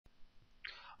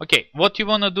Okay, what you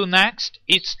want to do next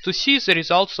is to see the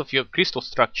results of your crystal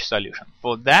structure solution.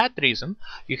 For that reason,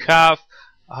 you have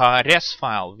a res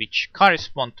file which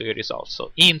correspond to your results.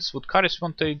 So ints would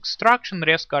correspond to instruction,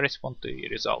 res correspond to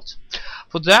your results.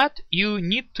 For that, you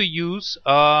need to use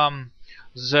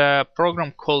the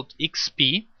program called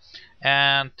XP,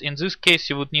 and in this case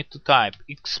you would need to type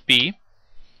XP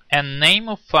and name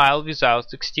of file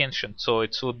without extension. So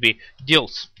it would be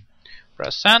Diels.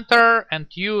 Press enter and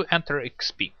you enter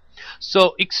XP.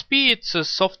 So XP, it's a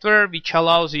software which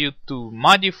allows you to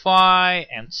modify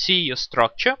and see your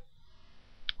structure.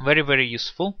 Very, very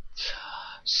useful.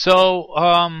 So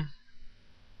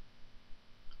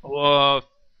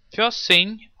first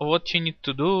thing what you need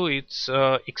to do is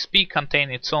XP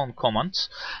contain its own commands,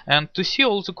 and to see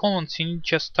all the commands you need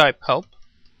just type help.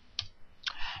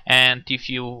 And if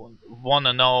you want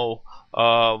to know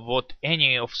what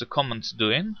any of the commands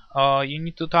doing, you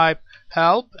need to type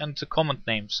help and the command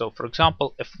name. So for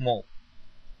example fmol,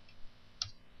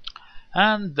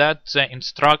 and that's the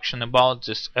instruction about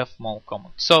this fmol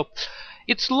command. So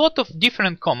it's a lot of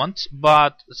different commands,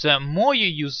 but the more you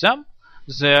use them,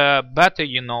 the better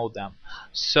you know them.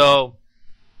 So,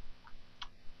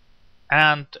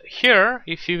 and here,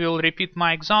 if you will repeat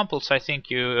my examples, I think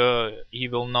you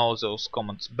will know those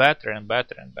commands better and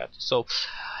better and better. So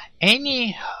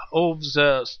any of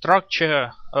the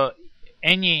structure,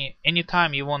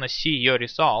 anytime you want to see your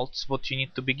results, what you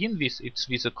need to begin with, it's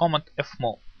with the command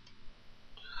fmol.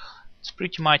 It's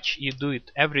pretty much you do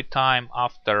it every time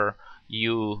after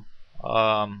you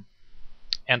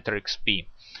enter XP.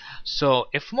 So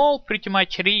fmol pretty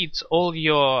much reads all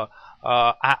your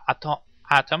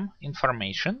atom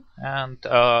information and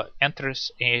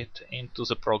enters it into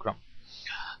the program.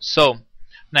 So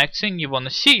next thing, you want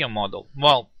to see your model.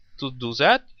 Well, to do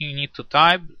that you need to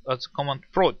type the command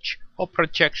proj or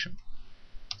projection,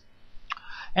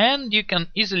 and you can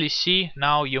easily see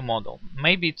now your model.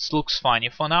 Maybe it looks funny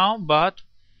for now, but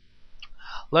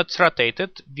let's rotate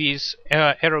it. With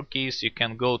arrow keys you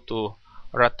can go to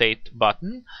rotate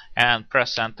button and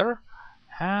press enter,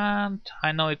 and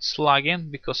I know it's lagging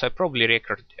because I probably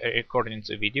recording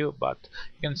the video, but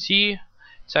you can see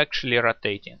it's actually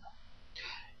rotating.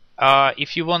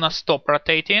 If you wanna stop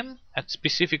rotating at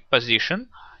specific position,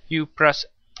 you press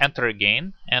enter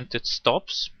again and it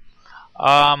stops.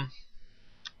 Well,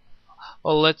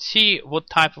 let's see what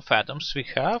type of atoms we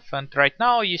have, and right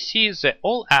now you see that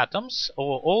all atoms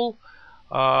or all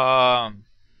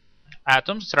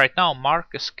atoms right now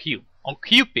marked as Q or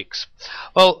Q peaks.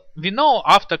 Well, we know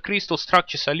after crystal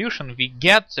structure solution we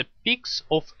get the peaks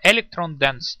of electron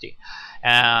density,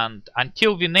 and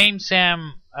until we name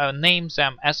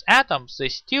them as atoms, they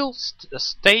still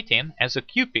stating as a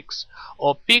Q peaks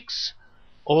or peaks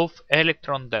of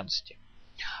electron density.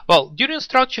 Well, during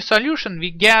structure solution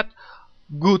we get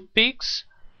good peaks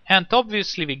and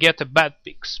obviously we get a bad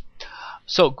peaks.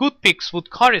 So good peaks would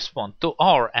correspond to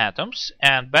our atoms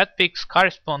and bad peaks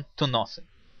correspond to nothing.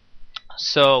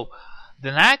 So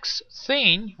the next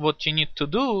thing what you need to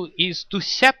do is to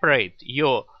separate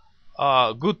your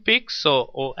good peaks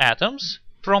or atoms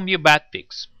from your bad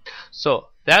peaks. So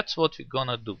that's what we're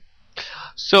gonna do.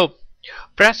 So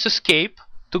press escape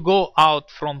to go out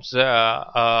from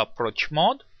the proj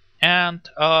mode, and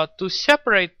to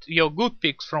separate your good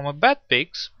peaks from a bad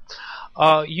peaks,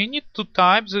 you need to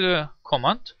type the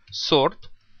command sort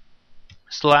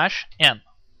 /n.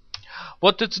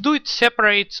 What it's do, it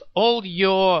separates all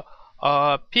your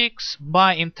peaks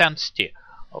by intensity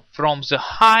from the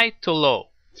high to low.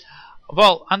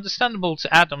 Well, understandable,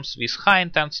 the atoms with high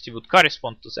intensity would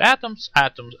correspond to the atoms.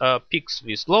 Peaks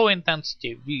with low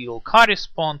intensity will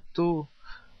correspond to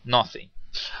nothing.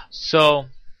 So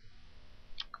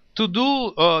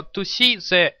to see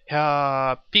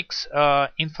the peaks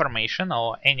information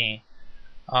or any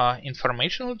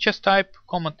information, we'll just type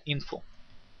command info.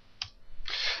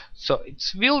 So it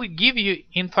will give you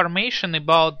information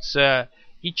about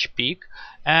each peak,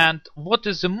 and what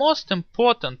is the most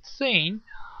important thing.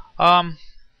 And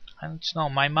no,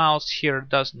 my mouse here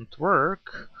doesn't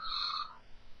work.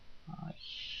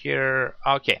 Here,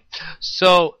 okay.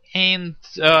 So in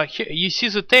here you see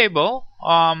the table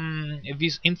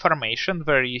with information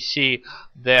where you see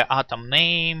the atom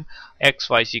name,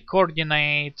 XYZ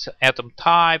coordinates, atom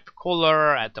type,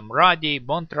 color, atom radii,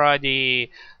 bond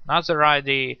radii, another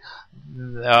radii,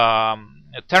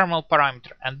 thermal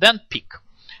parameter, and then peak.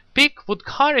 Peak would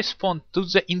correspond to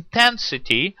the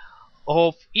intensity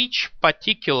of each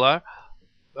particular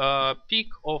peak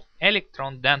of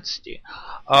electron density.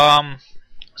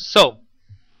 So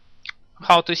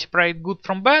how to separate good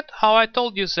from bad? How I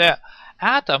told you, the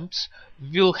atoms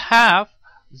will have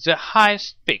the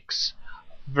highest peaks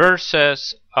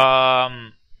versus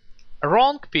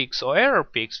wrong peaks or error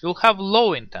peaks will have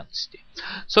low intensity.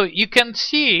 So you can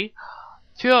see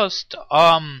first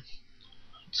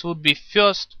it would be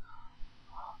first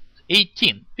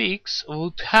 18 peaks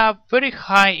would have very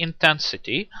high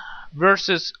intensity,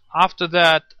 versus after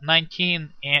that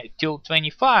 19 till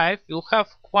 25 will have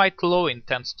quite low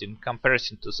intensity in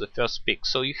comparison to the first peak.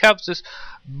 So you have this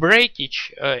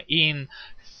breakage in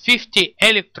 50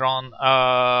 electron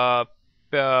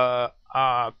per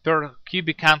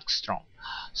cubic angstrom.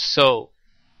 So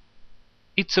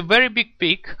it's a very big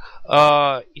peak,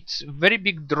 it's a very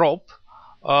big drop,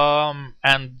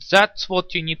 and that's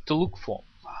what you need to look for.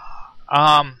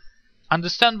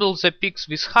 Understandable, the peaks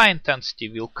with high intensity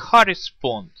will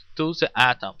correspond to the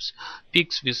atoms.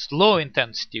 Peaks with low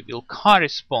intensity will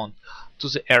correspond to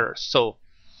the errors. So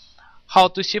how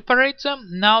to separate them?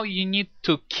 Now you need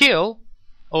to kill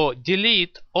or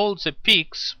delete all the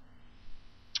peaks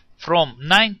from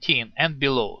 19 and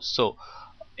below. So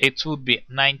it would be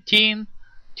 19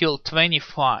 till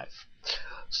 25.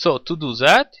 So to do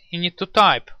that, you need to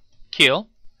type kill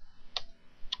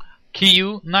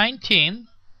Q19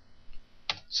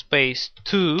 space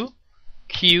 2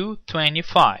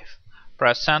 Q25.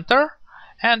 Press enter,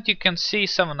 and you can see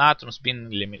 7 atoms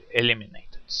being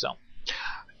eliminated. So,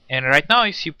 and right now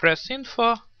if you press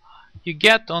info, you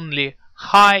get only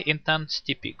high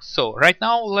intensity peaks. So right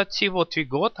now let's see what we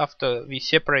got after we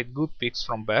separate good peaks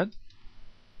from bad.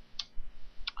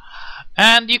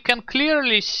 And you can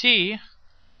clearly see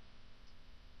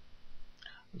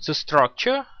the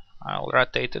structure. I'll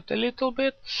rotate it a little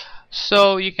bit.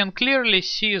 So you can clearly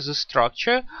see the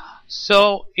structure.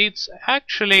 So it's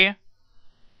actually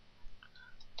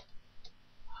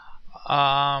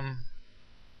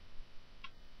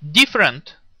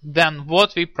different than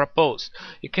what we proposed.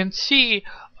 You can see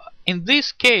in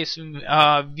this case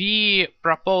we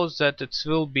propose that it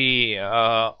will be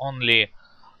only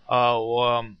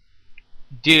one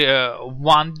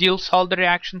Diels-Alder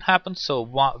reaction happens, so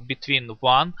between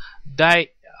one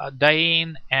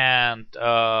diene and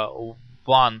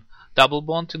one double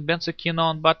bond in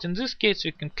benzoquinone. But in this case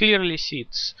we can clearly see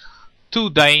it's 2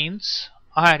 dienes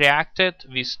are reacted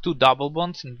with 2 double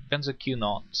bonds in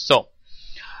benzoquinone. So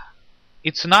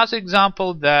it's another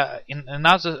example that in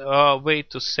another way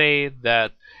to say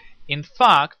that in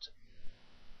fact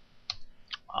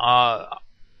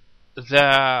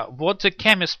what the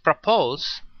chemists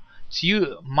propose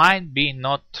might be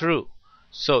not true.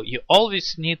 So you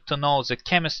always need to know the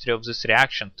chemistry of this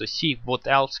reaction to see what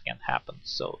else can happen.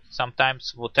 So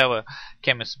sometimes whatever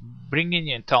chemists bring in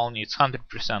and telling you it's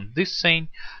 100% this thing,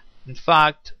 in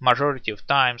fact majority of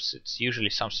times it's usually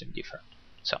something different.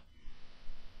 So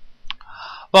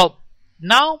well,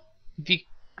 now we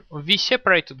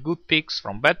separated good peaks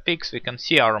from bad peaks. We can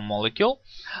see our molecule,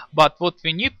 but what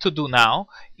we need to do now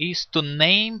is to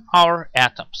name our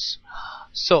atoms.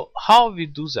 So how we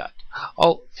do that?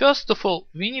 Well, first of all,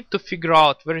 we need to figure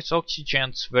out where is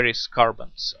oxygens, where is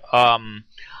carbons.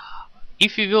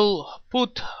 If we will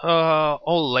put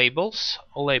all labels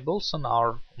on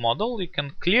our model, you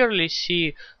can clearly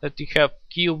see that we have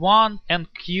Q1 and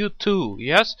Q2,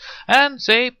 yes, and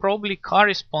they probably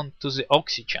correspond to the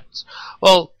oxygens.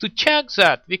 Well, to check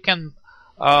that, we can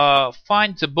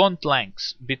find the bond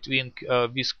lengths between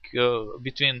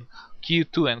between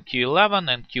Q2 and Q11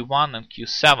 and Q1 and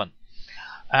Q7.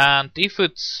 And if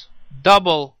it's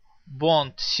double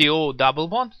bond CO double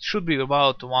bond, it should be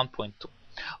about 1.2.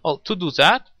 Well, to do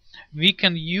that, we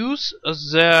can use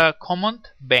the command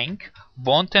bank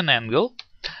bond and angle,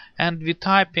 and we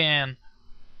type in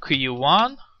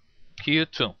Q1,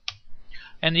 Q2,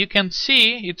 and you can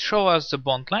see it shows us the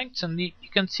bond lengths, and you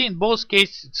can see in both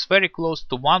cases it's very close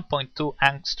to 1.2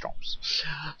 angstroms.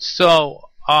 So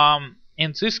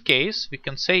in this case we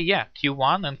can say, yeah,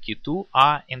 Q1 and Q2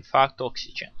 are in fact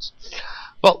oxygens.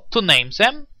 Well, to name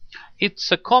them,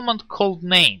 it's a command called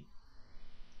name.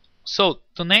 So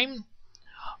to name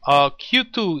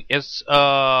Q2 as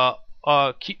or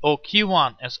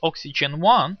Q1 as oxygen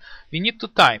 1, we need to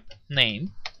type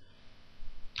name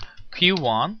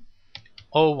Q1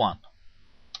 O1.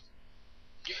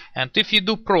 And if you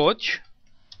do proj,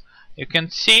 you can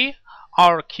see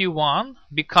our Q1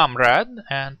 become red,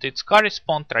 and it's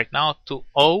correspond right now to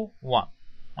O1.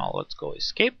 Now let's go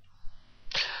escape.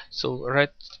 So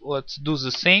let's do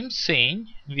the same thing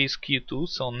with Q2.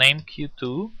 So name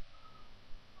Q2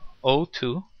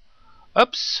 O2.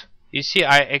 Oops, you see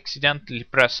I accidentally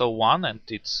press O1 and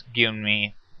it's giving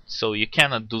me, so you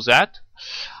cannot do that.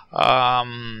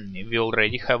 We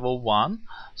already have O1,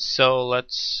 so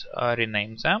let's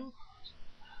rename them.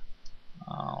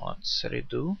 Let's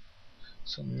redo.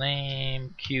 So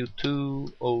name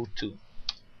Q202.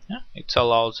 Yeah, it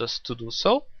allows us to do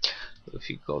so. If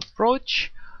we go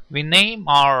approach, we name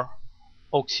our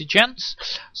oxygens.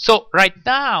 So right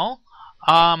now,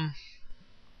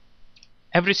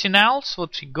 everything else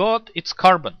what we got, it's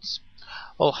carbons.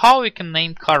 Well, how we can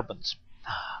name carbons?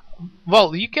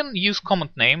 Well, you can use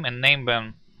command name and name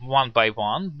them one by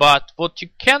one, but what you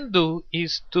can do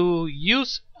is to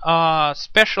use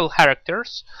special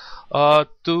characters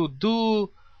to do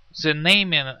the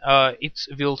naming. It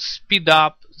will speed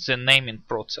up the naming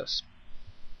process.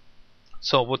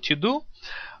 So what you do,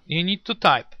 you need to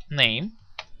type name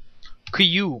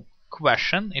Q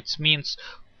question. It means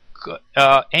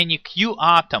any Q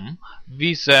atom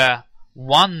with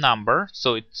one number,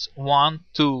 so it's 1,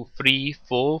 2, 3,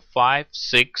 4, 5,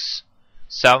 6,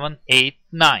 7, 8,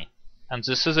 9, and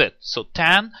this is it. So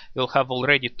 10 will have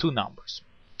already two numbers.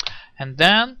 And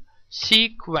then C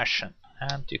question,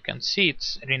 and you can see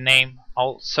it's rename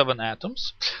all 7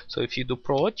 atoms. So if you do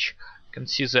approach, you can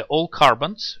see the all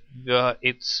carbons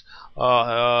which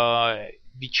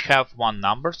have one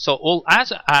number. So all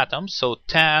other atoms, so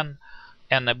 10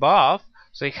 and above,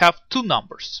 they have two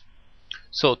numbers.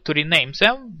 So to rename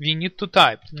them, we need to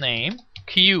type name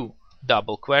Q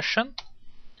double question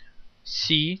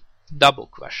C double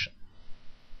question.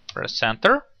 Press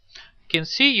enter. You can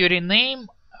see you rename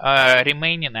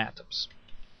remaining atoms.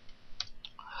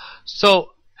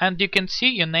 So, and you can see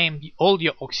you name all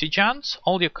your oxygens,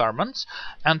 all your carbons,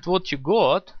 and what you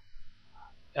got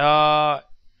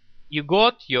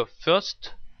your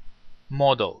first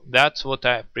model. That's what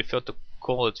I prefer to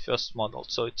call it, first model.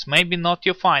 So it's maybe not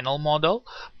your final model,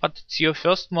 but it's your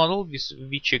first model with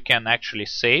which you can actually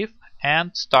save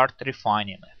and start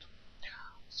refining it.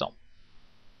 So,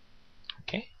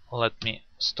 okay, let me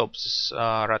stop this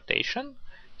rotation,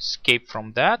 escape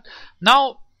from that.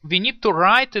 Now we need to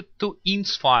write it to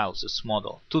ins file, this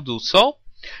model. To do so,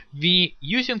 we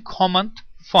using command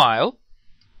file,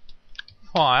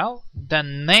 the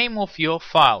name of your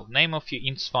file, name of your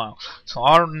ins file. So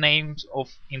our name of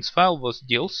ins file was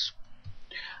Diels,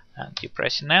 and you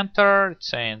pressing enter, it's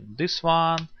saying this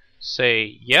one,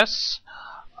 say yes,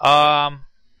 and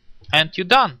you're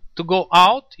done. To go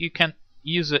out, you can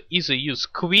either use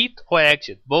quit or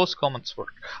exit. Both commands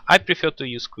work. I prefer to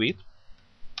use quit.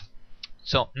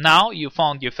 So now you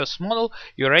found your first model,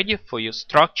 you're ready for your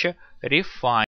structure refine.